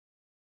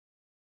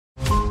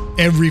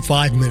Every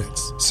 5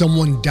 minutes,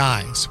 someone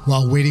dies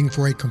while waiting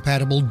for a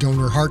compatible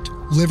donor heart,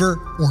 liver,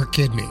 or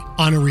kidney.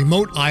 On a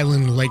remote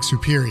island in Lake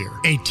Superior,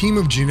 a team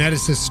of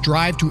geneticists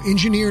strive to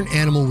engineer an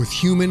animal with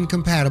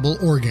human-compatible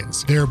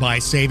organs, thereby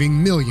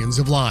saving millions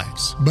of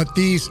lives. But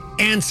these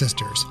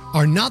ancestors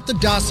are not the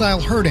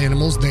docile herd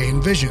animals they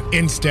envision.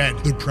 Instead,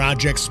 the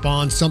project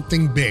spawns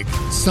something big,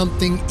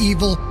 something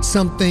evil,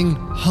 something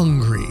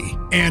hungry.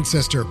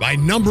 Ancestor by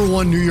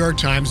 #1 New York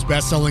Times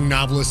bestselling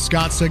novelist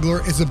Scott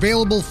Sigler is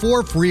available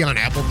for free on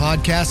Apple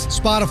Podcasts,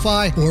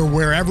 Spotify, or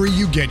wherever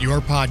you get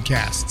your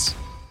podcasts.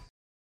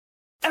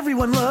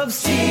 Everyone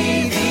loves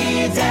TV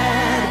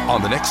Dad.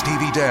 On the next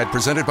TV Dad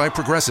presented by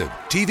Progressive,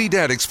 TV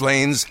Dad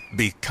explains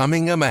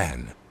becoming a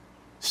man.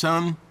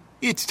 Son,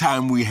 it's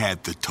time we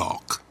had the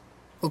talk.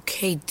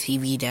 Okay,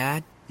 TV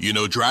Dad. You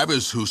know,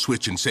 drivers who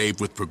switch and save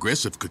with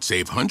Progressive could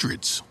save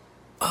hundreds.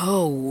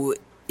 Oh,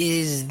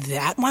 is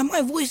that why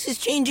my voice is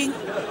changing?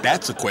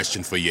 That's a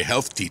question for your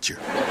health teacher.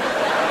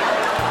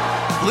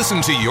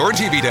 Listen to your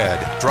TV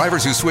Dad.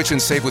 Drivers who switch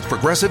and save with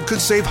Progressive could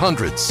save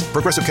hundreds.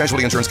 Progressive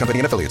Casualty Insurance Company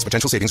and affiliates.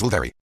 Potential savings will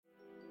vary.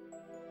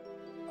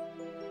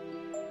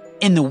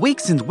 In the week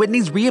since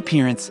Whitney's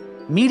reappearance,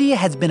 media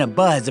has been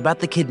abuzz about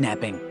the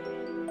kidnapping.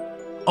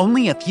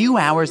 Only a few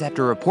hours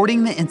after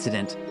reporting the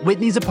incident,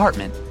 Whitney's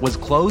apartment was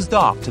closed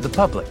off to the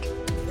public.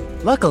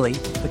 Luckily,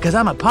 because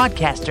I'm a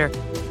podcaster,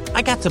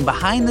 I got some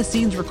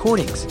behind-the-scenes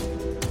recordings.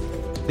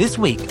 This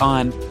week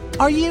on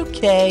Are You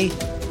Okay?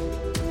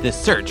 The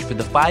search for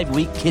the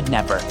 5-week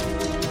kidnapper.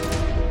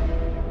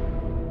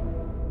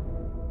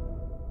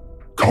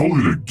 Call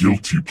it a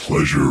guilty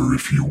pleasure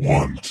if you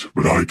want,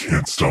 but I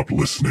can't stop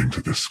listening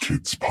to this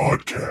kid's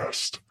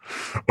podcast.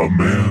 A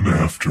man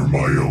after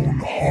my own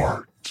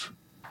heart.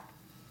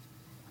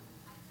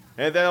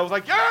 And then I was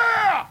like,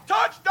 yeah!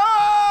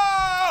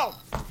 Touchdown!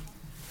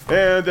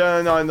 And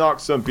then I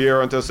knocked some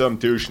beer into some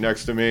douche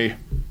next to me.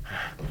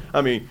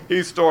 I mean,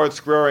 he started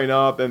screwing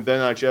up, and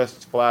then I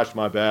just flashed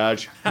my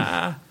badge.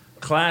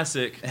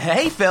 Classic.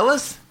 Hey,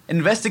 fellas.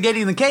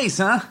 Investigating the case,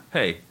 huh?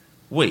 Hey,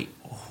 wait,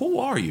 who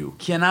are you?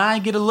 Can I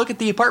get a look at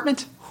the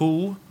apartment?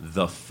 Who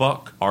the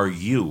fuck are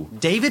you?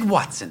 David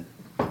Watson,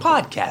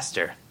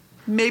 podcaster.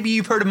 Maybe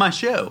you've heard of my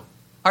show.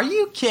 Are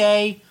You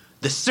Okay?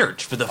 The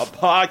search for the... A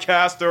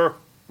podcaster?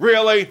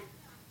 Really?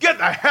 Get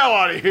the hell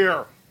out of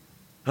here!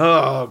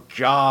 Oh,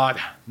 God.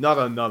 Not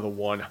another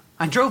one.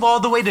 I drove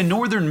all the way to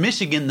northern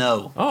Michigan,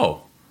 though.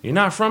 Oh, you're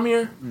not from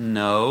here?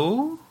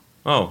 No.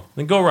 Oh,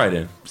 then go right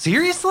in.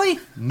 Seriously?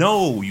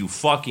 No, you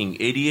fucking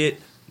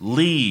idiot.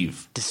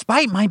 Leave.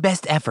 Despite my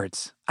best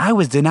efforts, I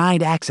was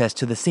denied access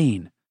to the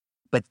scene.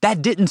 But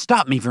that didn't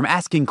stop me from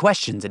asking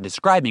questions and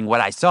describing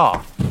what I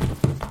saw.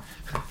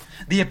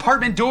 The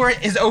apartment door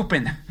is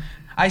open.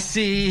 I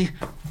see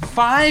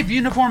 5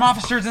 uniformed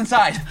officers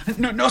inside.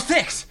 No,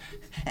 6.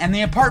 And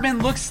the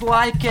apartment looks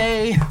like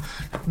a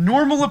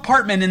normal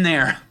apartment in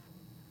there.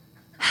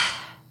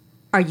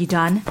 Are you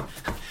done?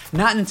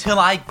 Not until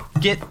I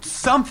get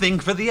something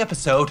for the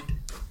episode.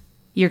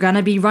 You're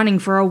gonna be running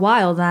for a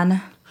while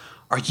then.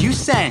 Are you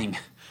saying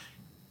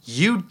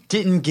you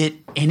didn't get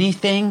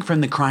anything from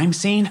the crime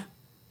scene?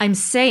 I'm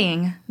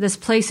saying this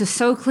place is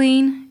so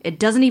clean, it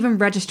doesn't even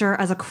register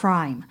as a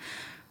crime.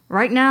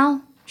 Right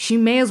now, she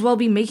may as well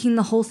be making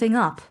the whole thing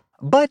up.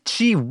 But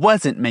she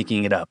wasn't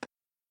making it up.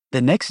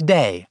 The next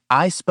day,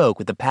 I spoke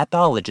with the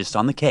pathologist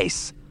on the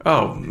case.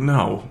 Oh,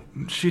 no.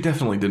 She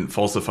definitely didn't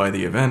falsify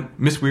the event.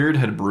 Miss Weird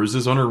had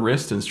bruises on her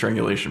wrist and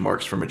strangulation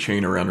marks from a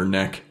chain around her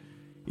neck.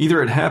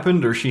 Either it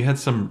happened or she had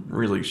some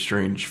really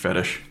strange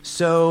fetish.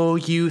 So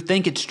you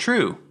think it's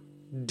true?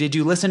 Did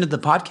you listen to the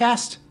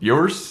podcast?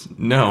 Yours?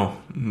 No,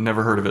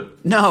 never heard of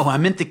it. No, I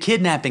meant the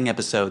kidnapping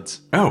episodes.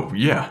 Oh,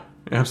 yeah,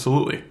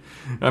 absolutely.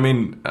 I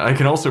mean, I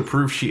can also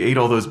prove she ate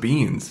all those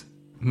beans.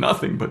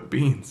 Nothing but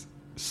beans.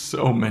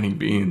 So many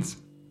beans.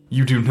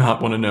 You do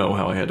not want to know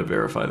how I had to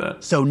verify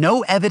that. So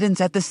no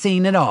evidence at the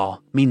scene at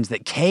all means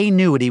that Kay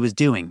knew what he was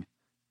doing.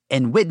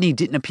 And Whitney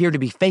didn't appear to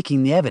be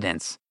faking the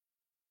evidence.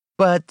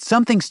 But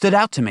something stood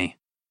out to me.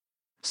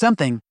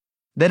 Something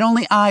that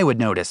only I would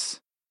notice.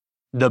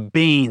 The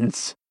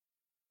beans.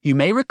 You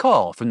may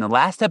recall from the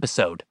last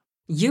episode.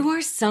 You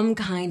are some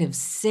kind of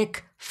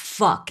sick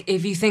fuck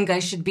if you think I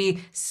should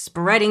be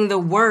spreading the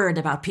word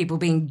about people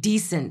being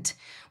decent.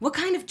 What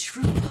kind of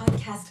true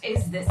podcast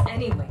is this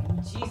anyway?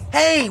 Jesus.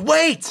 Hey,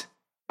 wait!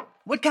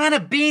 What kind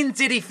of beans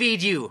did he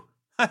feed you?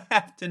 I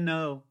have to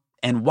know.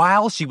 And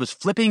while she was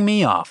flipping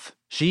me off,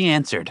 she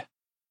answered.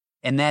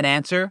 And that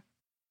answer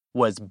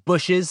was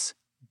Bush's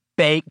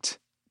baked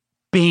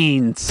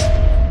beans.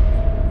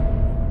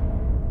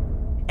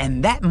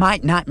 And that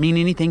might not mean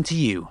anything to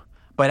you,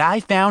 but I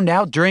found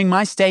out during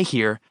my stay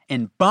here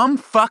in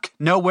bumfuck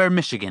nowhere,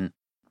 Michigan,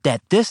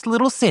 that this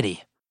little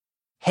city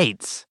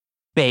hates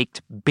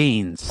baked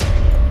beans.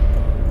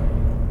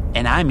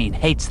 And I mean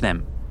hates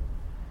them.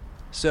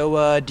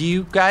 So, do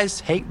you guys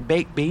hate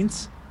baked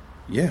beans?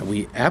 Yeah,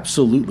 we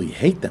absolutely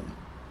hate them.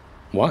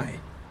 Why?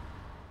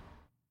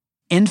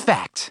 In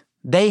fact,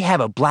 they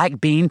have a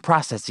black bean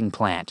processing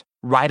plant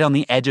right on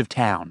the edge of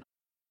town.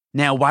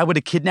 Now, why would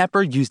a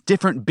kidnapper use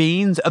different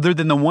beans other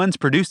than the ones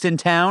produced in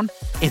town?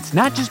 It's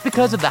not just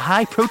because of the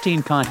high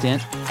protein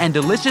content and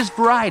delicious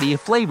variety of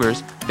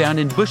flavors found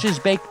in Bush's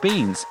baked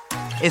beans.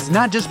 It's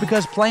not just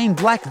because plain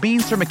black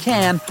beans from a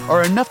can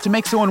are enough to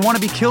make someone want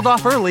to be killed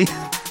off early.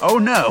 Oh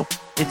no,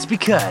 it's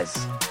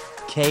because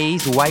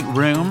Kay's White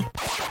Room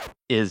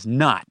is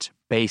not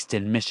based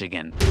in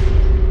Michigan.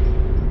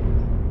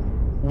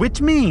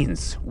 Which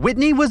means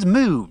Whitney was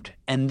moved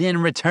and then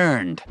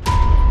returned.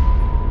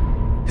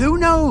 Who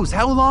knows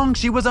how long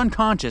she was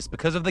unconscious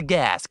because of the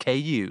gas Kay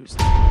used?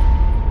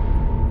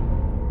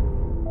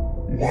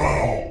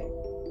 Wow.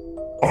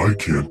 I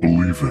can't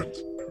believe it.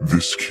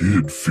 This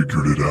kid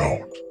figured it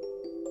out.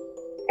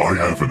 I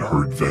haven't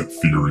heard that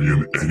theory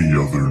in any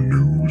other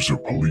news or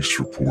police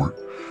report,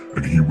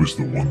 and he was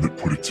the one that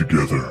put it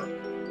together.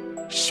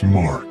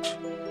 Smart.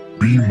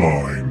 Be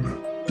mine,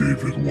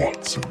 David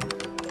Watson.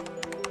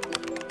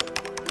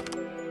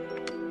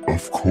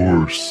 Of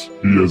course,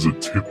 he has a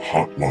tip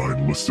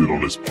hotline listed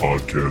on his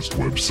podcast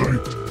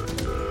website.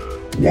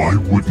 Why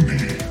wouldn't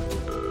he?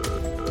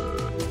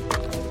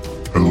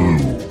 Hello,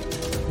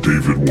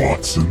 David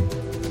Watson.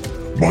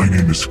 My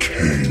name is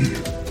Kay.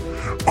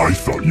 I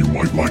thought you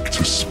might like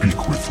to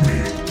speak with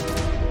me.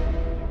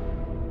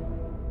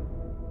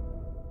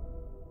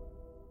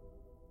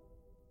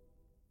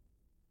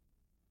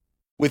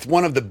 With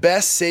one of the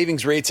best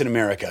savings rates in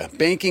America,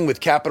 banking with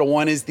Capital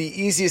One is the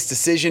easiest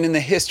decision in the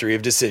history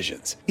of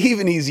decisions.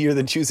 Even easier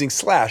than choosing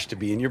Slash to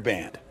be in your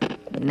band.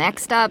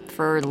 Next up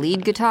for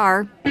lead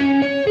guitar.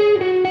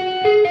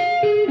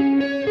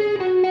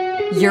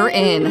 You're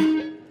in.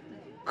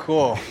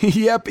 Cool.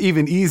 Yep,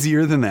 even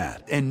easier than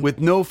that. And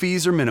with no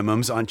fees or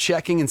minimums on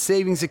checking and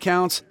savings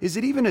accounts, is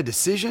it even a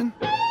decision?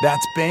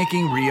 That's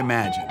banking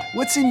reimagined.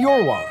 What's in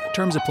your wallet?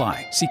 Terms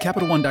apply. See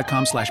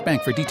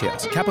CapitalOne.com/bank for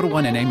details. Capital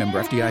One N.A.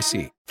 member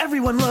FDIC.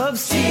 Everyone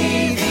loves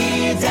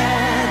TV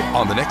Dad.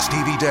 On the next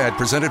TV Dad,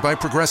 presented by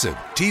Progressive,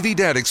 TV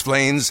Dad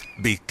explains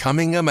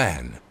becoming a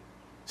man.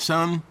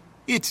 Son,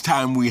 it's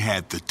time we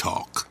had the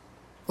talk.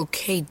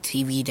 Okay,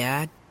 TV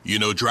Dad. You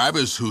know,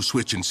 drivers who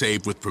switch and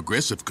save with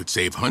Progressive could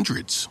save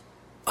hundreds.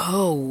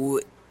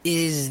 Oh,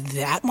 is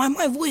that why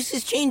my voice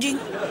is changing?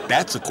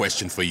 That's a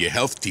question for your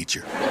health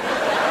teacher.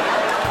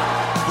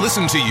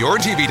 Listen to your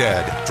TV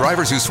Dad.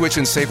 Drivers who switch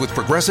and save with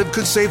Progressive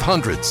could save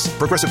hundreds.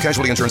 Progressive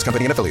Casualty Insurance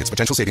Company and affiliates.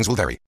 Potential savings will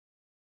vary.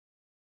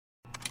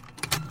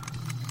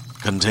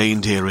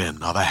 Contained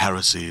herein are the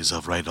heresies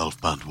of Radolf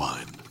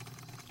Burntwine,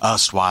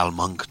 erstwhile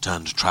monk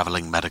turned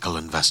traveling medical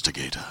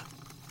investigator.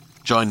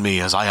 Join me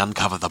as I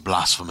uncover the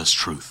blasphemous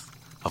truth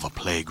of a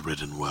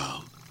plague-ridden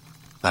world,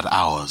 that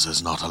ours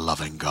is not a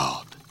loving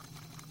God,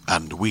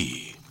 and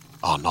we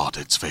are not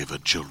its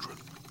favored children.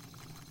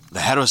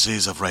 The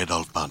heresies of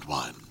Radolf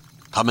Burntwine,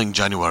 coming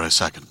January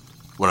 2nd,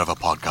 wherever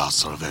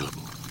podcasts are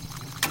available.